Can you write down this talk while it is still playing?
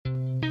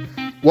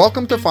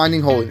Welcome to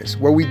Finding Holiness,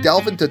 where we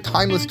delve into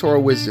timeless Torah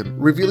wisdom,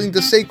 revealing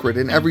the sacred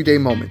in everyday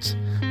moments.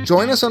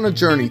 Join us on a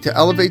journey to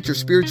elevate your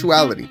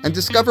spirituality and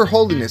discover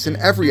holiness in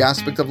every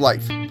aspect of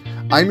life.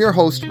 I'm your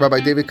host,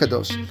 Rabbi David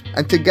Kadosh,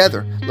 and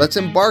together, let's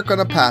embark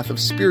on a path of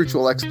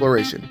spiritual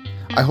exploration.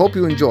 I hope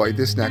you enjoy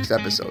this next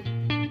episode.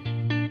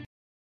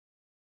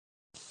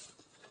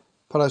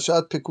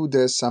 Parashat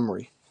Pekudei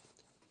summary.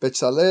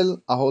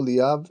 Bezalel,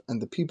 Aholiab,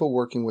 and the people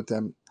working with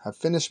them have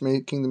finished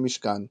making the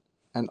Mishkan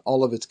and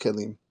all of its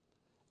kelim,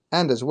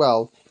 and as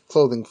well,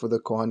 clothing for the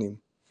Kohanim.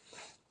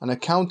 An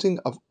accounting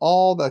of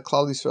all that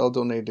Klal Yisrael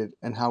donated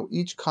and how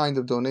each kind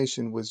of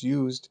donation was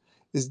used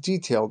is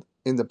detailed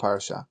in the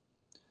parasha.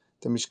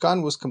 The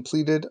Mishkan was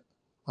completed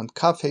on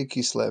Kaf Hei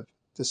Kislev,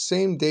 the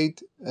same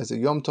date as the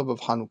Yom Tov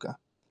of Hanukkah.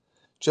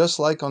 Just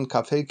like on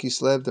Kaf Hei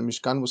Kislev the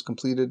Mishkan was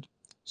completed,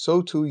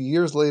 so too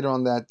years later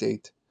on that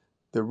date,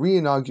 the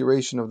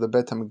re-inauguration of the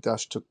Bet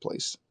HaMikdash took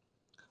place.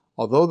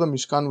 Although the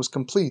Mishkan was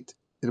complete,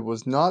 it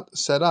was not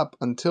set up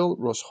until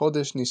Rosh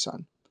Chodesh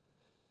Nisan.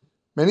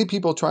 Many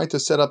people tried to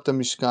set up the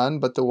Mishkan,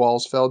 but the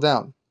walls fell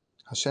down.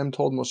 Hashem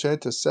told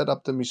Moshe to set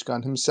up the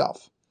Mishkan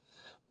himself.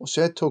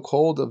 Moshe took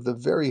hold of the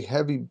very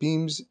heavy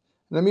beams,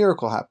 and a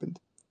miracle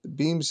happened. The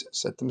beams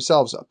set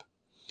themselves up.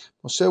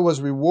 Moshe was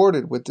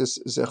rewarded with this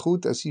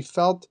zechut as he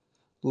felt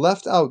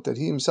left out that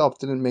he himself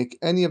didn't make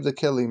any of the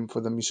kelim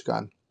for the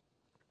Mishkan.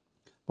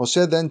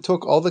 Moshe then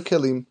took all the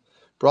kelim,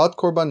 brought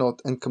korbanot,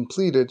 and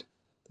completed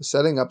the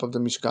setting up of the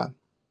Mishkan.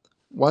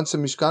 Once the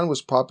Mishkan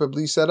was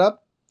properly set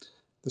up,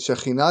 the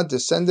Shekhinah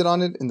descended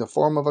on it in the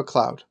form of a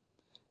cloud.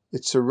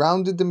 It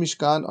surrounded the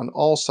Mishkan on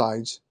all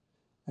sides,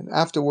 and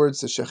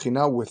afterwards the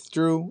Shekhinah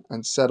withdrew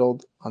and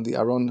settled on the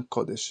Aron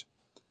Kodesh.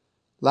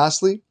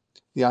 Lastly,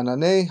 the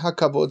Ananei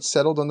HaKavod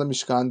settled on the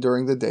Mishkan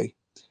during the day,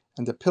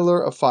 and the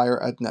pillar of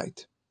fire at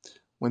night.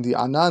 When the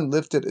Anan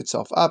lifted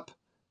itself up,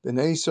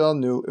 Bnei Yisrael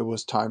knew it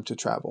was time to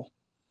travel.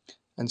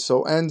 And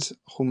so ends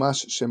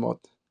Chumash Shemot.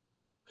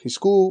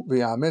 Chizku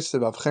v'ya'ametz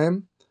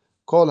levavchem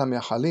kol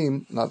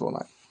ha'mechalim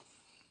l'Adonai.